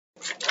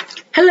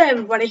Hello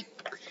everybody.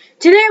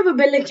 Today we'll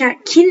be looking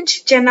at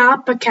Kinich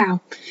Janaab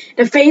Pakal,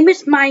 the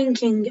famous Mayan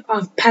king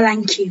of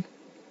Palenque.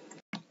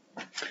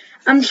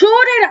 I'm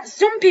sure that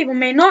some people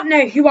may not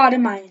know who are the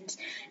Mayans.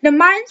 The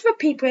Mayans were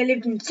people who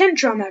lived in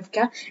Central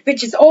America,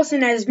 which is also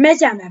known as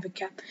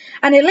Mesoamerica,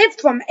 and they lived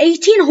from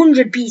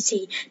 1800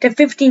 BC to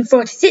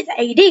 1546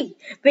 AD,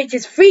 which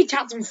is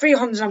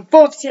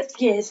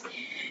 3,346 years.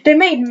 They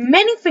made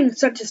many things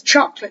such as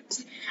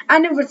chocolates,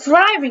 and they were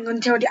thriving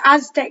until the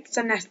Aztecs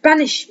and the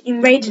Spanish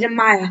invaded the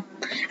Maya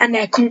and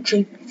their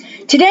country.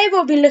 Today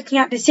we'll be looking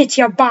at the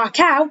city of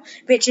Pakal,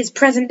 which is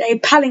present-day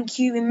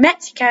Palenque in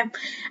Mexico,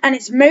 and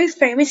its most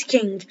famous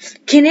king,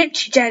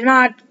 Kinich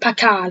Janaab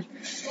Pakal.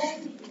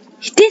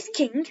 This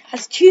king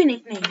has two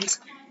nicknames,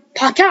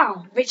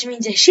 Pakal, which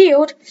means a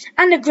shield,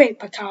 and the Great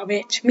Pakal,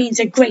 which means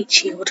a great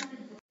shield.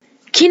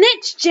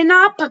 Kinich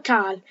Janaab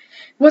Pakal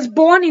was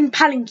born in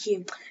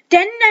Palenque,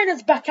 then known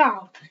as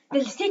Pakal,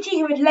 the city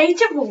he would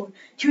later rule,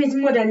 to his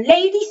mother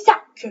Lady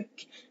Sapkuk,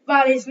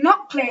 while it is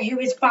not clear who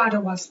his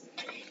father was.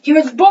 He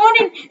was born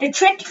in the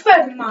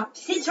 23rd of March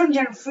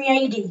 603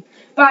 AD,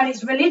 while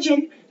his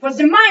religion was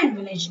the Mayan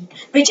religion,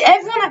 which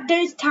everyone at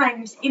those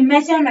times in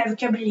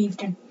Mesoamerica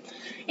believed in.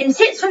 In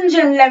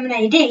 611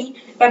 AD,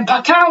 when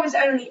Pakal was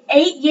only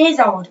 8 years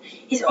old,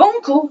 his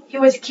uncle,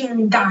 who was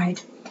king, died.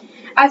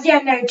 As he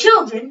had no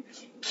children,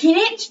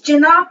 Kinich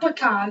Janaab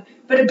Pakal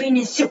would have been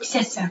his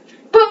successor.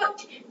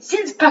 But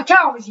since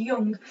Pakal was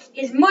young,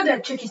 his mother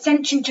took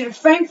ascension to the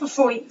throne for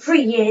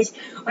 3 years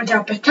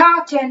until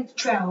Pakal turned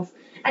 12,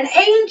 an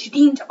age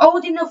deemed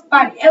old enough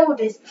by the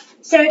elders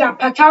so that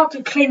Pakal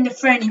could claim the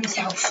throne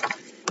himself.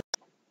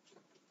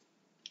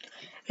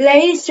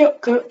 Lady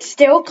Sapkuk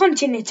still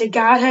continued to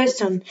guide her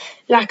son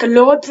like a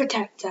Lord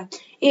Protector,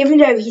 even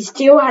though he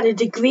still had a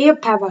degree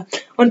of power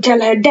until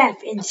her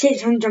death in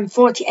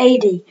 640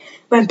 AD,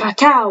 when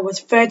Pakal was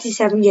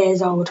 37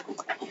 years old.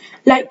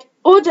 Like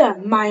other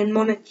Mayan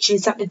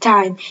monarchs at the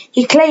time,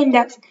 he claimed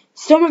that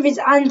some of his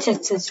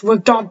ancestors were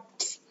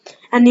gods,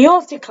 and he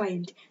also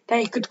claimed that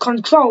he could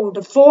control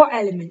the 4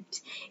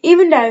 elements,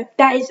 even though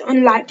that is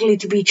unlikely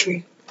to be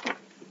true.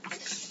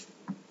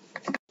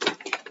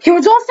 He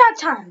was also at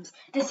times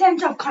the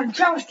centre of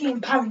controversy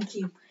in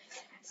Palenque,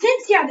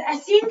 since he had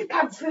assumed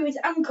power through his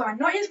uncle and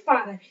not his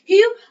father,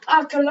 who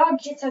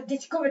archaeologists have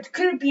discovered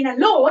could have been a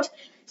lord.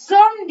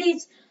 Some of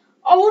these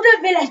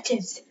older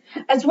relatives,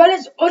 as well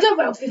as other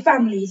wealthy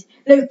families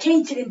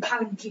located in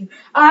Palenque,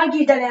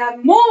 argued that they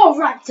had more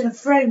right to the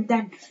throne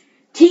than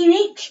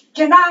Kinich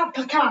Janaab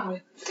Pakal.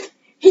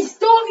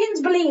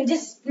 Historians believe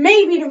this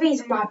may be the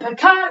reason why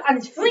Pakal and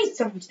his 3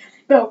 sons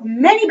built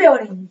many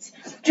buildings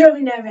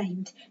during their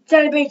reign,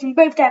 celebrating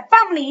both their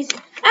families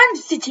and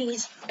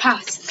cities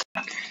past.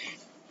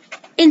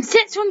 In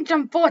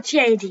 640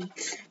 AD,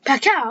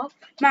 Pakal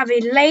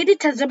married Lady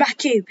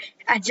Tazabakub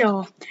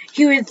Ajor,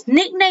 who was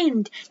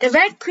nicknamed the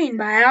Red Queen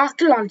by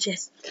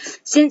archaeologists,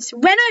 since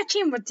when her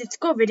tomb was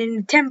discovered in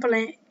the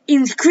temple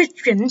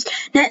inscriptions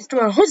next to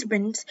her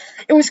husband's,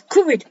 it was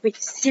covered with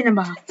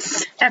cinnabar,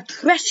 a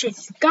precious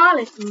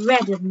scarlet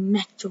red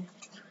metal.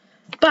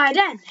 By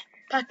then,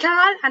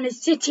 Pakal and the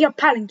city of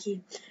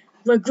Palenque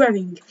were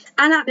growing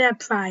and at their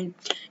prime.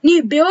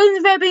 New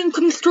buildings were being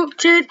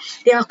constructed,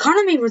 the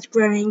economy was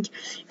growing.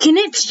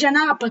 Kinich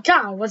Janaab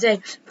Pakal was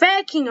a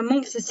fair king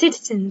amongst the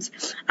citizens,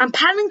 and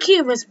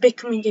Palenque was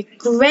becoming a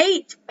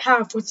great,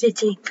 powerful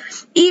city,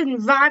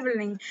 even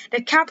rivaling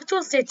the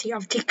capital city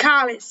of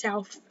Tikal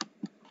itself.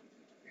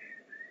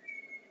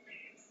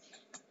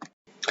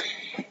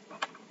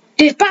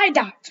 Despite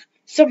that,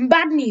 some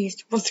bad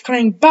news was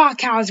coming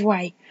Pakal's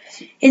way.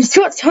 In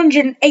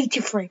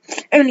 683,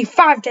 only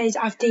 5 days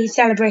after he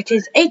celebrated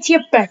his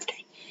 80th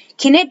birthday,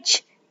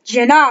 Kinich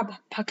Janaab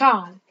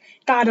Pakal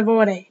died of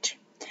old age.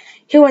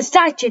 He was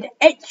cited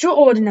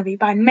extraordinary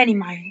by many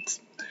Mayans,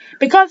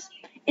 because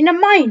in the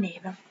Mayan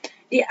era,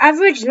 the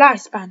average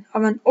lifespan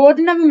of an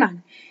ordinary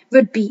man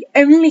would be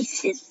only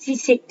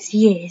 66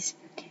 years.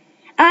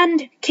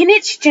 And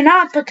Kinich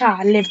Janaab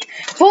Pakal lived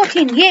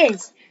 14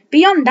 years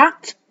beyond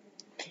that.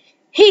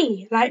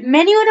 He, like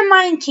many other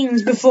Mayan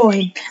kings before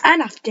him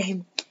and after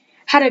him,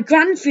 had a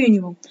grand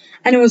funeral,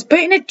 and was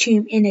put in a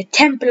tomb in a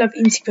temple of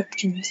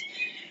inscriptions.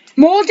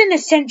 More than a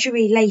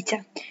century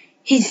later,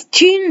 his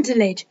tomb's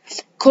lid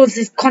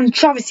causes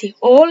controversy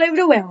all over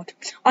the world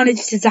on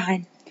its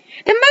design.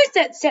 The most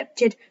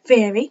accepted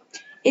theory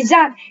is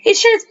that it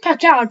shows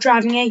Pakal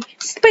driving a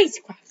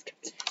spacecraft,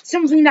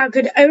 something that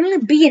could only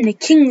be in the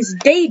king's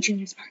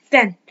daydreams back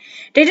then.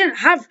 They didn't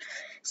have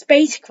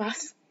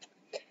spacecrafts.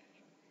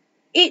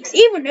 It's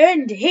even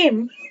earned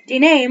him the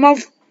name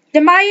of the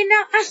Mayan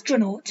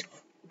astronaut.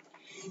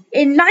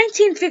 In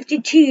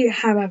 1952,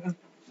 however,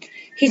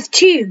 his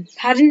tomb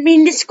hadn't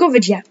been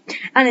discovered yet,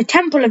 and the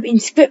Temple of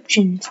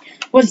Inscriptions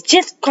was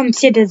just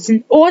considered as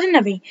an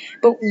ordinary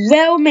but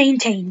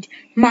well-maintained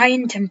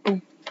Mayan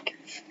temple.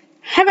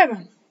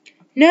 However,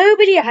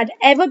 nobody had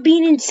ever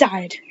been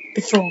inside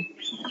before.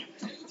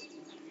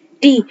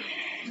 The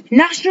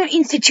National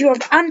Institute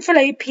of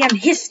Anthropology and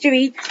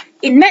History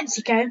in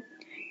Mexico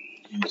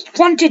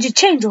wanted to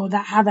change all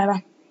that,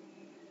 however.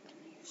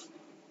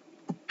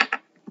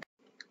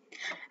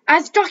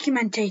 as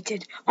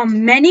documented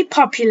on many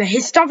popular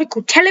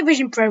historical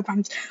television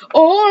programs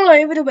all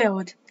over the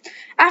world.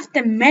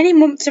 After many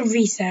months of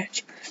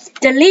research,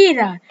 the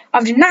leader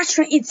of the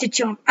National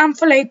Institute of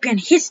Anthropology and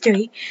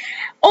History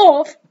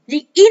of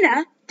the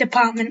Inner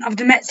Department of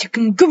the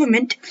Mexican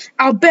government,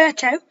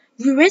 Alberto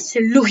Ruiz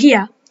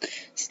Lugia,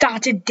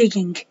 started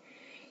digging.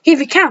 He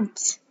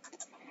recounts,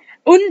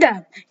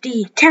 under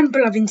the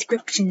Temple of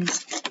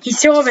Inscriptions, he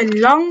saw a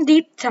long,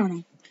 deep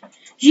tunnel.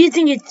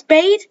 Using his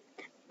spade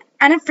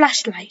and a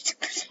flashlight,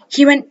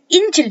 he went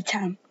into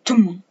the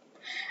tunnel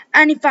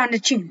and he found a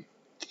tomb.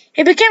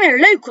 He became a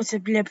local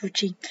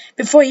celebrity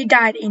before he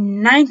died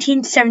in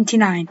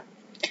 1979.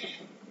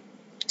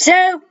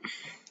 So,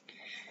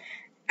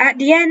 at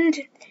the end,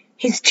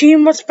 his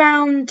tomb was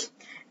found,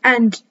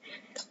 and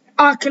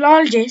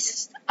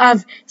archaeologists are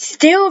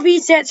still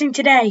researching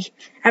today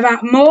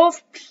about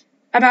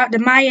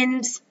the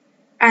Mayans,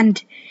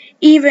 and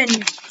even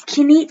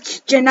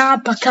Kinich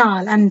Janaab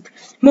Pakal, and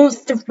more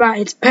stuff about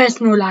his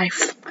personal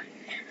life.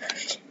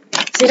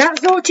 So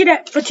that's all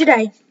for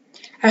today.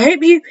 I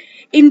hope you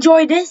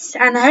enjoyed this,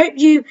 and I hope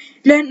you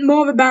learnt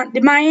more about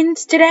the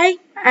Mayans today,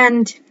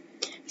 and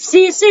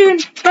see you soon.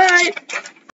 Bye.